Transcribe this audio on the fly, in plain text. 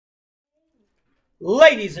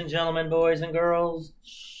Ladies and gentlemen, boys and girls,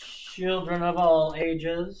 children of all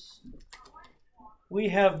ages, we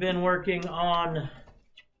have been working on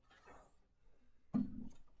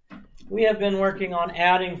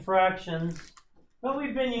adding fractions, but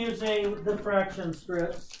we've been using the fraction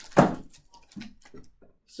strips.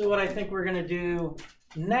 So what I think we're going to do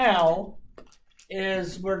now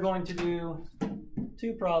is we're going to do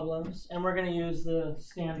two problems, and we're going to use the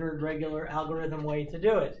standard regular algorithm way to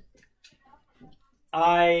do it.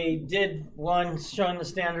 I did one showing the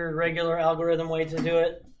standard regular algorithm way to do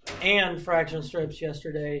it and fraction strips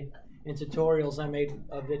yesterday in tutorials. I made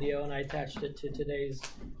a video and I attached it to today's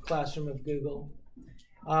Classroom of Google.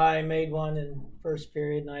 I made one in first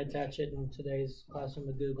period and I attached it in today's Classroom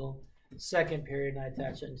of Google. Second period and I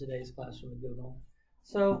attached it in today's Classroom of Google.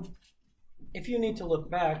 So if you need to look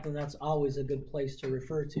back, then that's always a good place to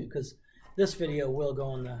refer to, because this video will go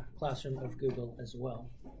on the Classroom of Google as well.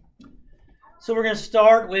 So we're going to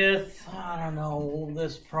start with, I don't know,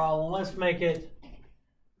 this problem. Let's make it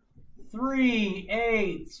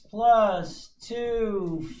 3/8 plus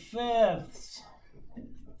 2/5.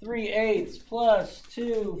 3/8 plus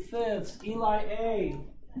 2/5. Eli A.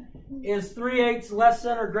 Is 3/8 less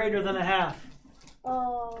than or greater than a half?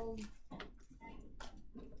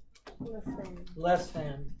 Less than. Less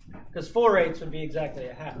than. Because 4/8 would be exactly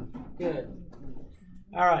a half. Good.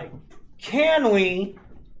 All right. Can we,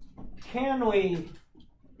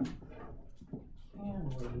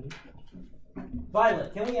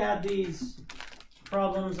 Violet, can we add these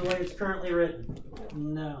problems the way it's currently written?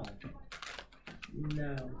 No.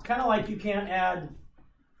 No. It's kind of like you can't add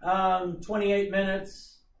 28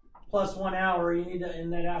 minutes plus 1 hour. You need to,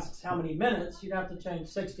 and that asks how many minutes. You'd have to change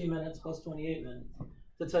 60 minutes plus 28 minutes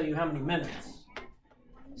to tell you how many minutes.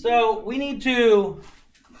 So we need to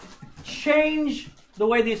change the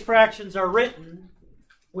way these fractions are written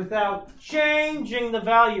without changing the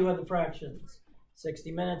value of the fractions.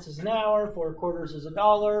 60 minutes is an hour, 4/4 is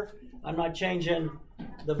 $1. I'm not changing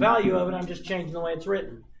the value of it, I'm just changing the way it's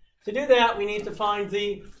written. To do that, we need to find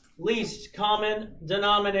the least common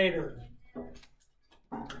denominator.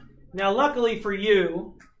 Now, luckily for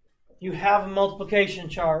you, you have a multiplication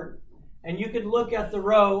chart, and you could look at the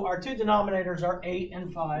row. Our two denominators are 8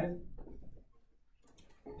 and 5.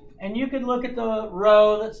 And you could look at the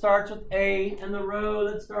row that starts with 8 and the row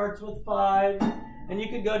that starts with 5. And you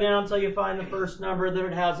could go down until you find the first number that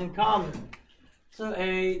it has in common. So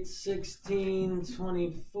 8, 16,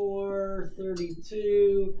 24,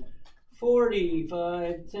 32, 40,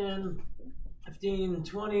 5, 10, 15,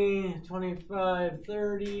 20, 25,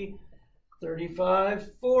 30,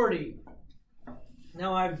 35, 40.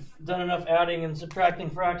 Now I've done enough adding and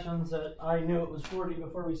subtracting fractions that I knew it was 40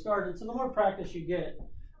 before we started. So the more practice you get,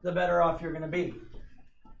 the better off you're going to be.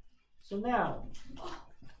 So now,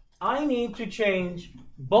 I need to change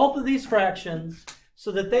both of these fractions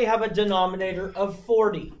so that they have a denominator of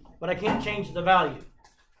 40. But I can't change the value.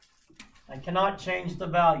 I cannot change the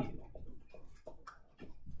value.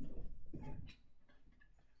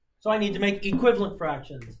 So I need to make equivalent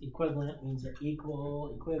fractions. Equivalent means they're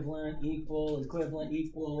equal, equivalent, equal, equivalent,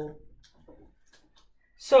 equal.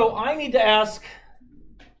 So I need to ask,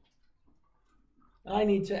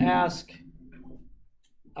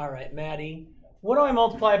 all right, Maddie, what do I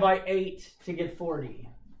multiply by 8 to get 40?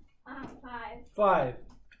 5.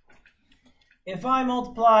 If I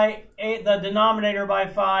multiply the denominator by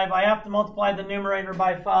 5, I have to multiply the numerator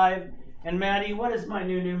by 5. And Maddie, what is my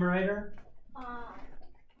new numerator?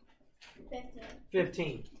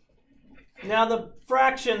 15. Now the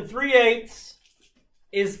fraction 3/8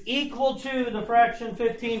 is equal to the fraction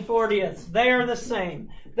 15/40. They are the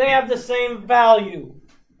same. They have the same value.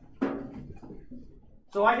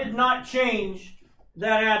 So I did not change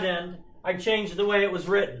that addend. I changed the way it was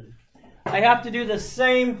written. I have to do the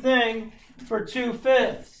same thing for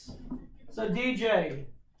 2/5. So DJ,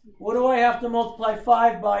 what do I have to multiply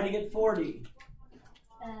 5 by to get 40?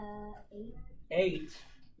 8.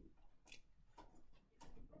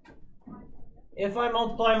 If I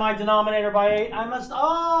multiply my denominator by 8, I must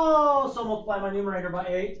also multiply my numerator by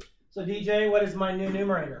 8. So DJ, what is my new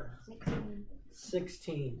numerator?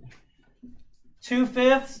 16.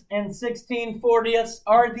 2/5 and 16/40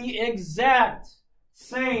 are the exact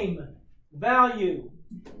same value.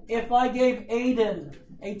 If I gave Aiden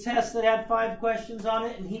a test that had 5 questions on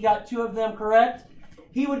it and he got 2 of them correct,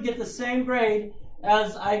 he would get the same grade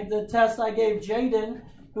as the test I gave Jaden,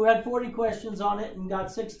 who had 40 questions on it and got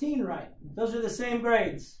 16 right. Those are the same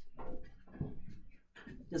grades.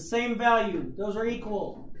 The same value. Those are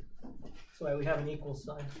equal. That's why we have an equal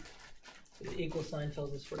sign. The equal sign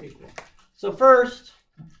tells us we're equal. So first,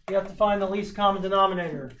 you have to find the least common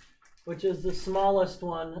denominator. which is the smallest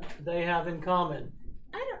one they have in common.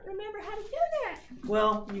 I don't remember how to do that.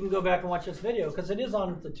 Well, you can go back and watch this video because it is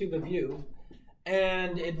on the TubeView,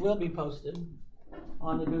 and it will be posted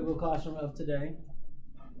on the Google Classroom of today.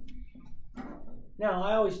 Now,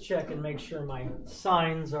 I always check and make sure my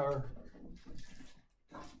signs are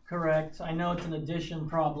correct. I know it's an addition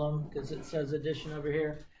problem because it says addition over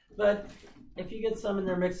here, but if you get some in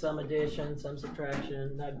there, mix some addition, some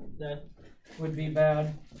subtraction, that would be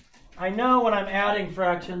bad. I know when I'm adding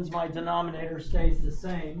fractions, my denominator stays the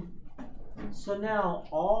same. So now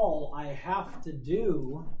all I have to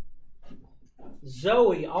do,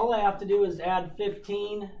 Zoe, all I have to do is add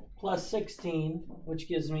 15 plus 16, which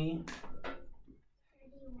gives me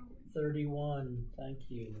 31. Thank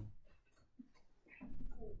you.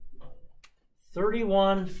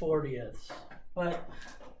 31/40. But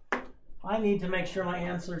I need to make sure my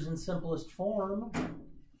answer's in simplest form.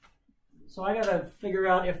 So I got to figure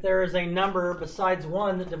out if there is a number besides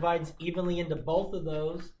 1 that divides evenly into both of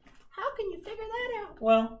those. How can you figure that out?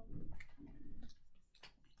 Well,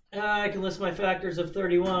 I can list my factors of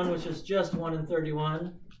 31, which is just 1 and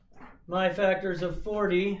 31. My factors of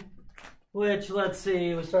 40, which, let's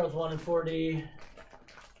see, we start with 1 and 40,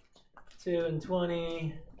 2 and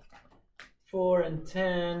 20, 4 and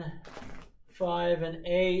 10, 5 and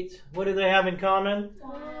 8. What do they have in common?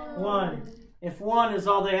 1. If 1 is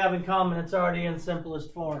all they have in common, it's already in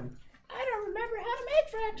simplest form. I don't remember how to make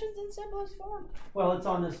fractions in simplest form. Well, it's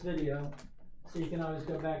on this video, so you can always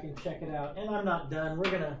go back and check it out. And I'm not done.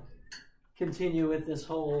 We're going to continue with this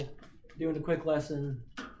whole doing a quick lesson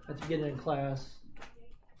at the beginning of class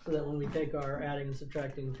so that when we take our adding and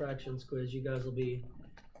subtracting fractions quiz, you guys will be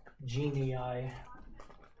genii.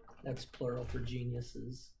 That's plural for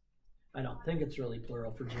geniuses. I don't think it's really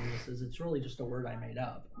plural for geniuses. It's really just a word I made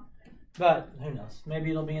up. But who knows? Maybe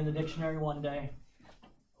it'll be in the dictionary one day.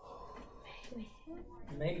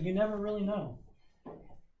 Maybe, you never really know.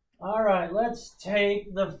 All right, let's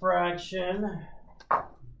take the fraction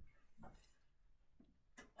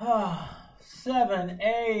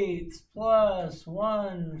 7/8 plus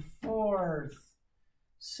 1/4.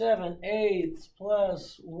 7/8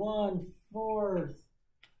 plus 1/4.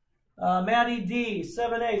 Maddie D,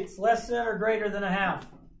 7/8, less than or greater than a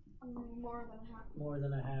half? More than a half. More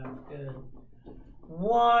than a half, good.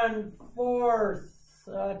 1/4.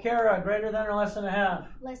 Kara, greater than or less than a half?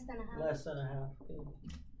 Less than a half. Less than a half, good.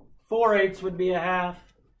 4/8 would be a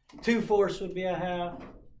half. 2/4 would be a half.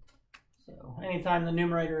 So anytime the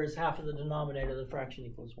numerator is half of the denominator, the fraction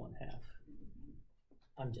equals 1/2.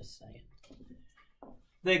 I'm just saying.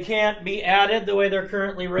 They can't be added the way they're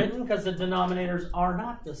currently written because the denominators are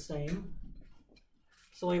not the same.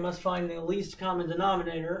 So we must find the least common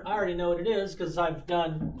denominator. I already know what it is because I've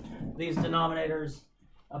done these denominators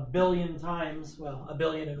a billion times. Well,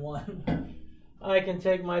 1,000,000,001. I can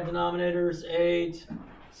take my denominators 8,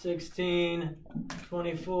 16,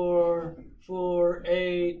 24, 4,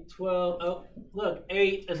 8, 12. Oh, look,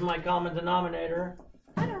 8 is my common denominator.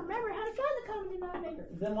 I don't remember how to find the common denominator.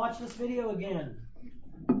 Then watch this video again.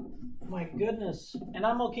 My goodness. And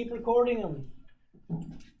I'm going to keep recording them.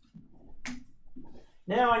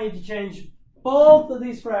 Now I need to change both of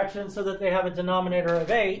these fractions so that they have a denominator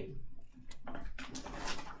of 8.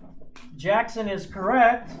 Jackson is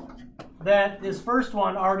correct that this first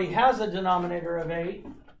one already has a denominator of 8.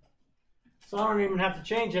 So I don't even have to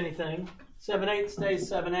change anything. 7/8 stays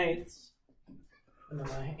 7/8. And then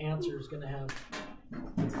my answer is going to have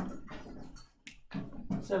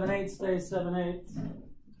 7/8 stays 7/8.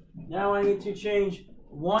 Now I need to change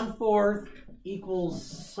 1/4 equals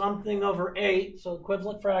something over 8, so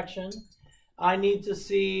equivalent fraction. I need to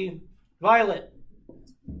see Violet.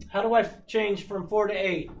 How do I change from 4 to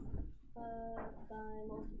 8?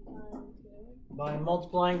 By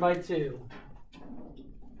multiplying by 2.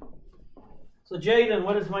 So Jaden,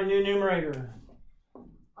 what is my new numerator?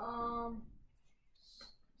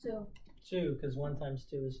 2. 2, because 1 times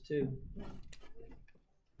 2 is 2.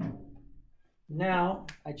 Now,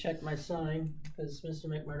 I check my sign, because Mr.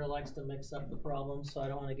 McMurdo likes to mix up the problems, so I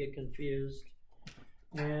don't want to get confused.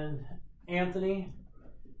 And Anthony,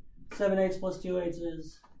 7/8 plus 2/8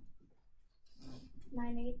 is?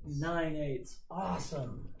 9/8. 9/8.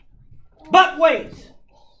 Awesome. But wait!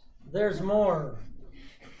 There's more.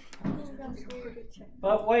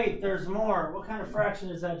 But wait, there's more. What kind of fraction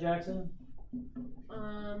is that, Jackson?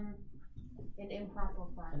 An improper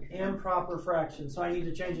fraction. An improper fraction. So I need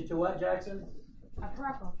to change it to what, Jackson? A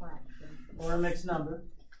proper fraction. Or a mixed number.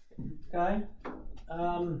 Okay.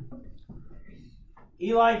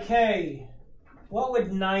 Eli K. What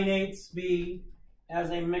would 9/8 be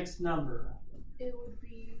as a mixed number? It would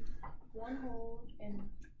be 1 whole and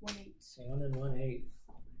 1/8. 1 and 1/8.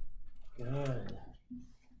 Good.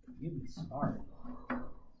 You be smart.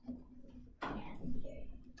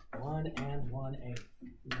 1 and 1/8.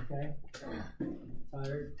 You okay?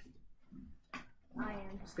 Tired? I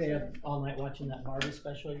am. Stay up all night watching that Barbie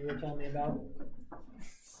special you were telling me about?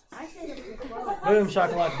 I stayed up till 12. Boom,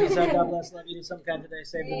 chocolate. Peace out. God bless. Love you. Do some kind today.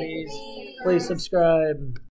 Save the bees. Please subscribe.